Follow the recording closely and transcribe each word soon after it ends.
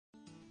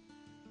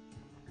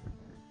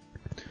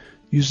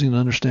using and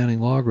understanding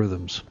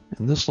logarithms.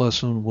 In this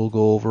lesson, we'll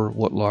go over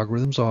what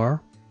logarithms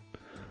are,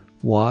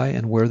 why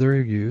and where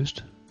they're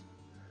used,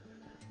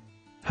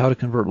 how to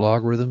convert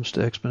logarithms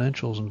to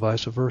exponentials and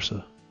vice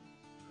versa.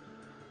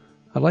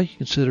 I'd like you to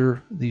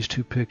consider these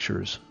two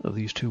pictures of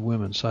these two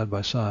women side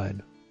by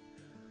side.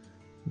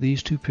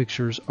 These two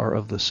pictures are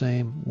of the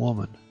same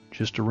woman,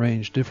 just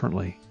arranged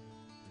differently.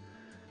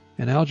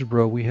 In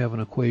algebra, we have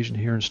an equation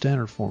here in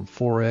standard form,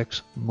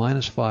 4x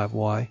minus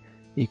 5y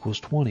equals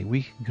 20.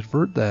 We can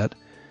convert that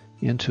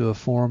into a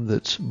form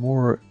that's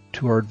more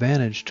to our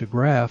advantage to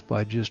graph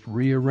by just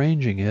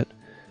rearranging it,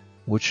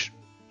 which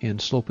in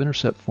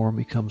slope-intercept form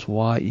becomes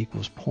y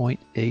equals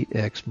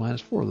 0.8x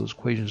minus 4. Those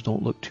equations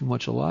don't look too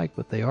much alike,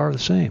 but they are the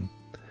same.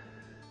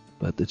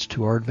 But it's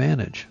to our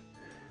advantage.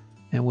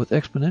 And with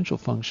exponential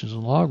functions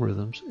and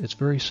logarithms, it's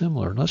very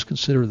similar. And let's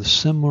consider the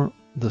simple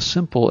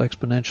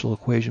exponential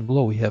equation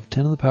below. We have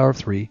 10 to the power of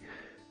 3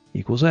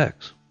 equals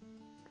x.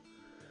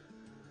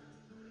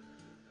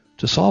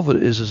 To solve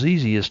it is as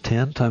easy as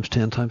 10 times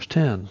 10 times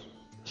 10.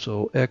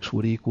 So x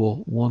would equal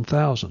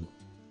 1,000.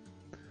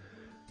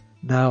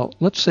 Now,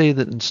 let's say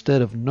that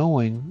instead of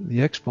knowing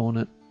the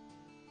exponent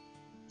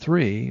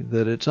 3,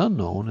 that it's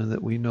unknown and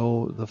that we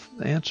know the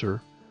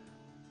answer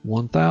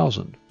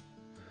 1,000.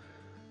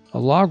 A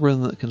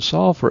logarithm that can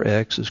solve for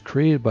x is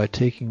created by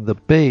taking the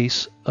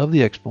base of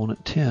the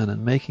exponent 10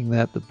 and making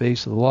that the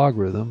base of the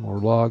logarithm, or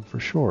log for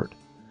short.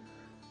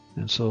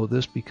 And so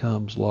this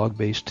becomes log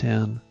base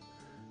 10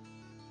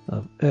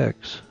 of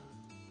x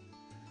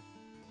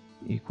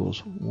equals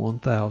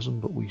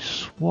 1,000, but we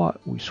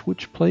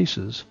switch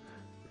places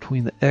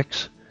between the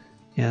x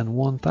and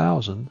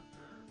 1,000,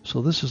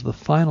 so this is the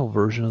final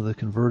version of the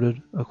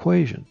converted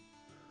equation.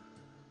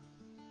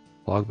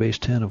 Log base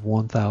 10 of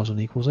 1,000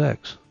 equals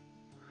x.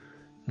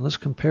 And let's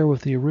compare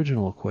with the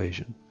original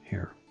equation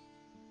here.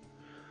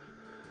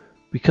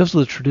 Because of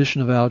the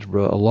tradition of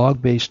algebra, a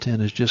log base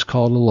 10 is just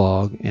called a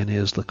log and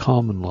is the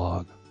common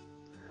log.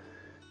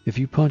 If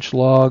you punch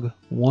log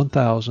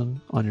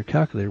 1,000 on your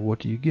calculator, what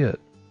do you get?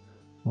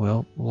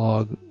 Well,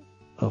 log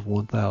of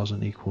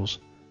 1,000 equals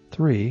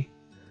 3.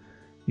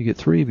 You get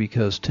 3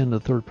 because 10 to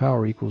the third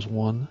power equals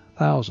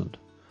 1,000.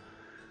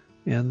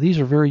 And these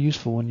are very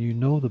useful when you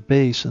know the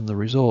base and the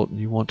result and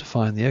you want to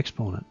find the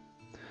exponent.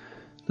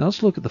 Now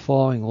let's look at the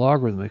following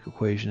logarithmic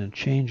equation and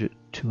change it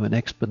to an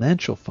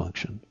exponential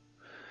function.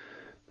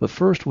 But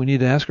first we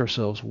need to ask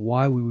ourselves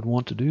why we would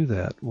want to do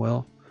that.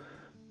 Well,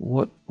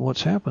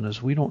 what's happened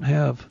is we don't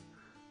have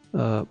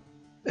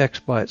x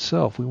by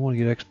itself. We want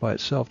to get x by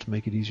itself to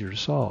make it easier to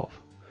solve.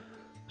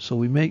 So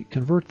we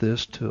convert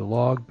this to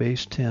log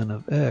base 10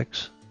 of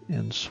x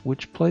and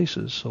switch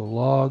places. So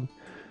log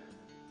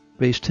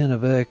base 10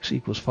 of x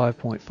equals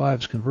 5.5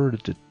 is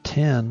converted to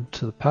 10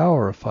 to the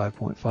power of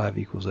 5.5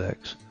 equals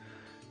x.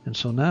 And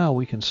so now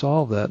we can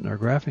solve that in our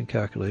graphing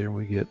calculator and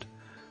we get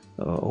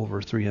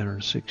over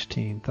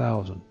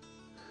 316,000.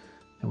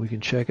 And we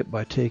can check it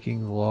by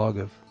taking the log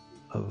of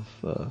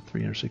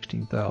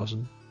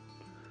 316,000,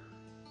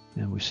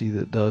 and we see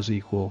that it does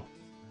equal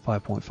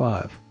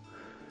 5.5.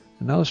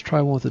 And now let's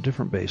try one with a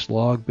different base.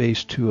 Log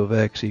base 2 of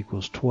x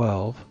equals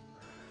 12.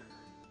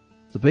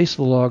 The base of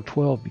the log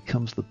 12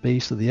 becomes the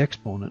base of the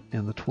exponent,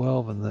 and the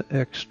 12 and the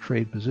x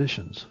trade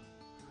positions.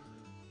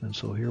 And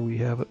so here we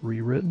have it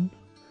rewritten.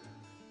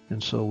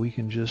 And so we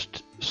can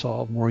just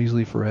solve more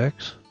easily for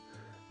x.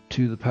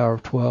 2 to the power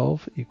of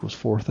 12 equals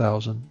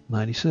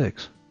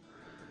 4,096.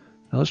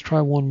 Now let's try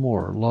one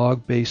more.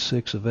 Log base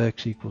 6 of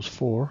x equals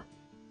 4.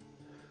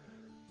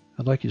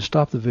 I'd like you to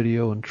stop the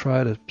video and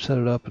try to set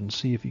it up and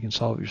see if you can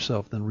solve it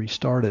yourself, then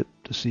restart it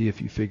to see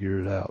if you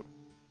figured it out.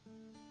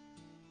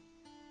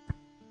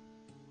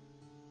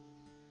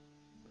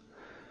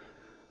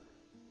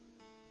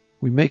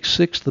 We make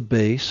 6 the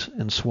base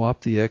and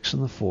swap the x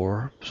and the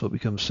 4, so it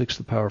becomes 6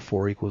 to the power of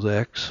 4 equals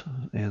x,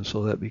 and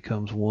so that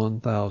becomes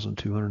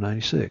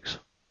 1,296.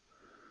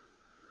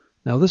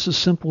 Now this is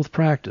simple with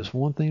practice.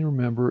 One thing to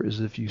remember is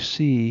if you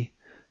see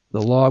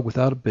the log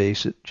without a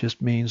base, it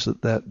just means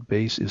that that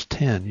base is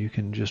 10. You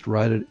can just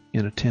write it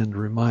in a 10 to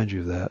remind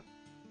you of that.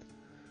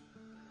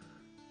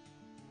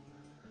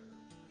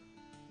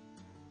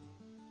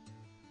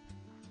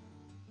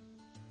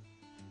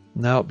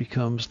 Now it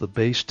becomes the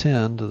base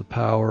 10 to the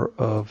power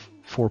of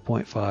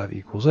 4.5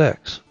 equals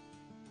x.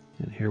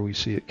 And here we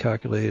see it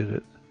calculated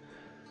at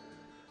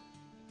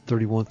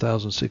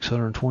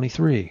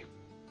 31,623.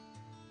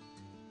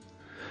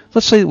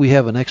 Let's say that we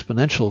have an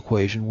exponential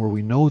equation where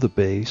we know the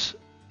base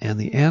and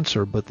the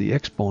answer, but the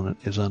exponent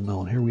is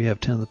unknown. Here we have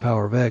 10 to the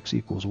power of x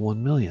equals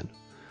 1 million.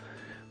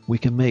 We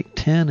can make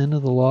 10 into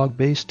the log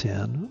base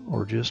 10,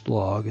 or just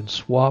log, and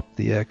swap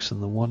the x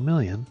and the 1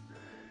 million.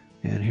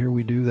 And here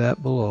we do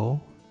that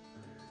below.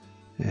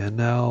 And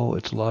now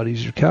it's a lot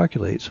easier to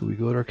calculate. So we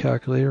go to our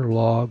calculator,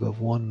 log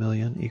of 1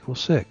 million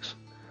equals 6.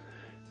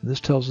 And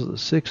this tells us that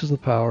 6 is the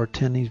power,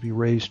 10 needs to be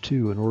raised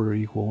 2 in order to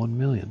equal 1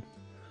 million.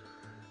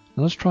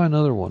 Now let's try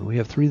another one. We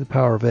have 3 to the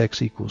power of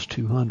x equals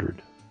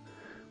 200.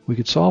 We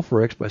could solve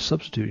for x by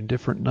substituting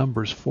different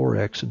numbers for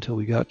x until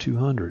we got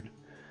 200.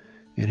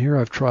 And here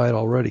I've tried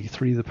already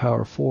 3 to the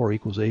power of 4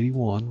 equals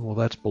 81. Well,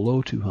 that's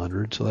below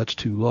 200, so that's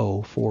too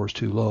low. 4 is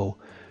too low.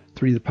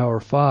 3 to the power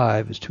of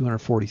 5 is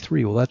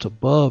 243. Well, that's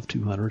above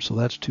 200, so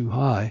that's too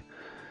high.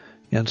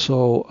 And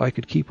so I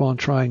could keep on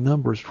trying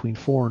numbers between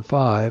 4 and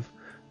 5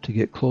 to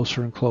get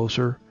closer and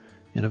closer,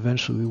 and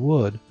eventually we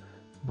would.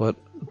 But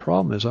the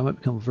problem is I might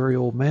become a very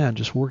old man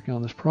just working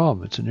on this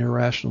problem. It's an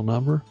irrational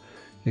number.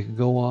 It can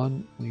go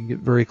on. We can get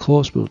very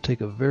close, but it'll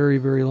take a very,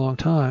 very long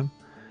time.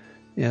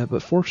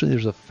 But fortunately,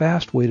 there's a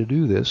fast way to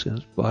do this, and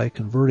it's by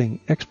converting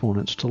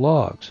exponents to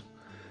logs.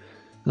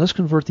 And let's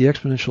convert the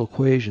exponential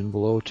equation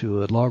below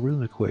to a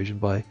logarithmic equation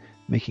by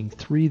making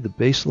 3 the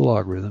base of the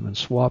logarithm and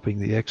swapping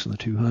the x and the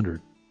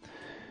 200.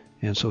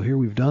 And so here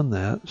we've done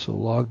that. So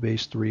log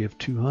base 3 of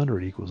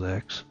 200 equals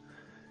x.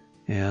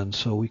 And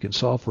so we can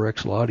solve for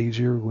x a lot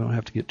easier. We don't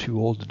have to get too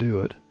old to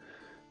do it.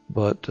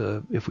 But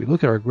if we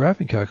look at our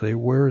graphing calculator,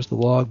 where is the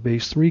log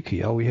base 3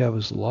 key? All we have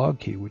is the log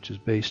key, which is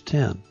base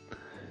 10.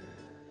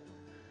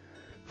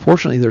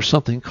 Fortunately, there's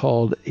something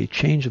called a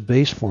change of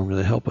base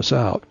formula to help us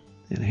out.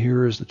 And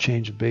here is the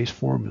change of base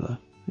formula.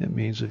 It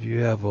means if you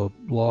have a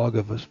log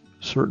of a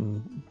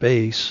certain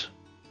base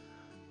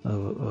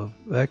of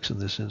x in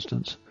this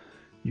instance,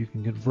 you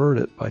can convert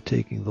it by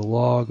taking the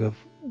log of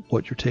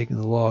what you're taking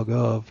the log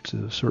of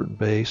to a certain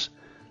base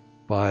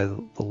by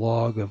the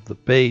log of the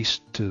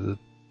base to the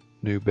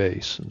new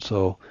base. And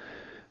so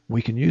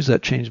we can use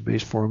that change of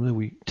base formula.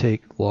 We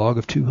take log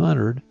of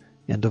 200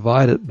 and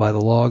divide it by the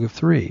log of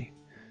 3.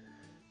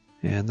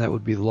 And that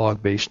would be the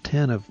log base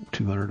 10 of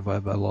 200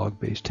 divided by log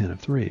base 10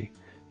 of 3.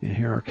 And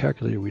here in our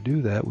calculator we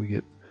do that, we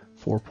get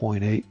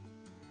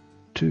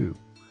 4.82.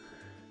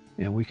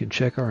 And we can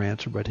check our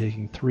answer by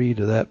taking 3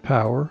 to that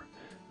power,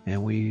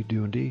 and we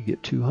do indeed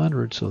get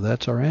 200, so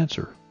that's our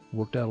answer.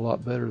 Worked out a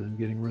lot better than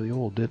getting really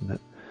old, didn't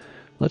it?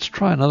 Let's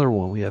try another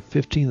one. We have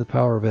 15 to the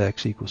power of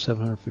x equals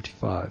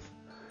 755.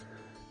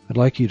 I'd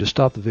like you to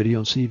stop the video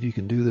and see if you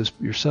can do this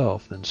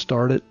yourself, then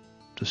start it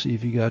to see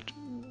if you got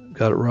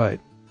it right.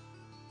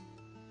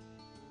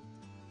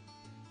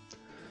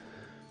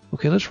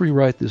 Okay, let's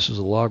rewrite this as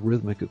a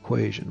logarithmic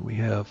equation. We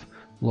have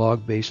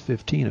log base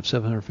 15 of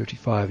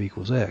 755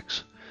 equals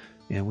x.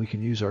 And we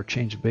can use our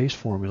change of base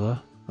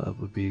formula. That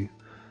would be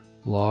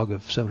log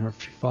of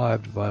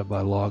 755 divided by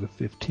log of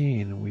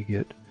 15, and we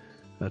get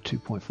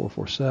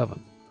 2.447.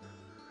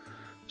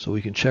 So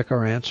we can check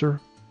our answer,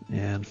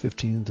 and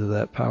 15 to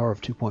that power of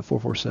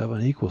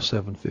 2.447 equals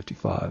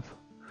 755.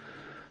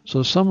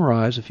 So to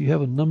summarize, if you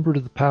have a number to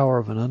the power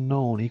of an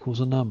unknown equals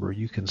a number,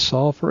 you can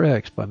solve for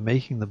x by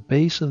making the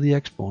base of the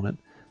exponent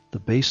the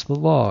base of the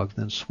log,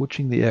 then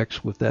switching the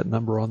x with that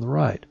number on the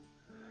right.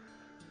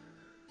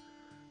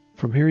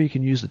 From here you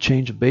can use the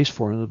change of base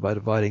formula by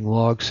dividing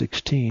log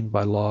 16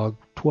 by log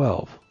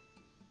 12.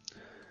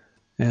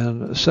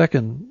 And a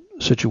second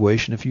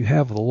situation, if you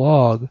have the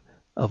log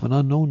of an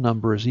unknown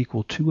number is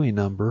equal to a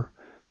number,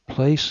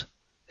 place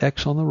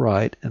x on the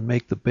right and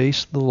make the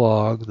base of the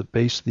log the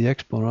base of the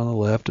exponent on the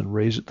left and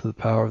raise it to the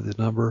power of the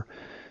number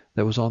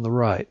that was on the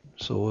right.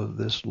 So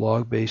this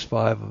log base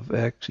 5 of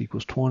x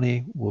equals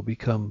 20 will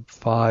become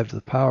 5 to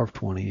the power of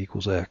 20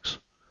 equals x.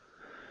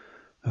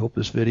 I hope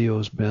this video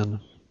has been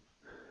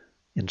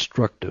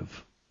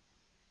instructive.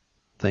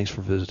 Thanks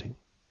for visiting.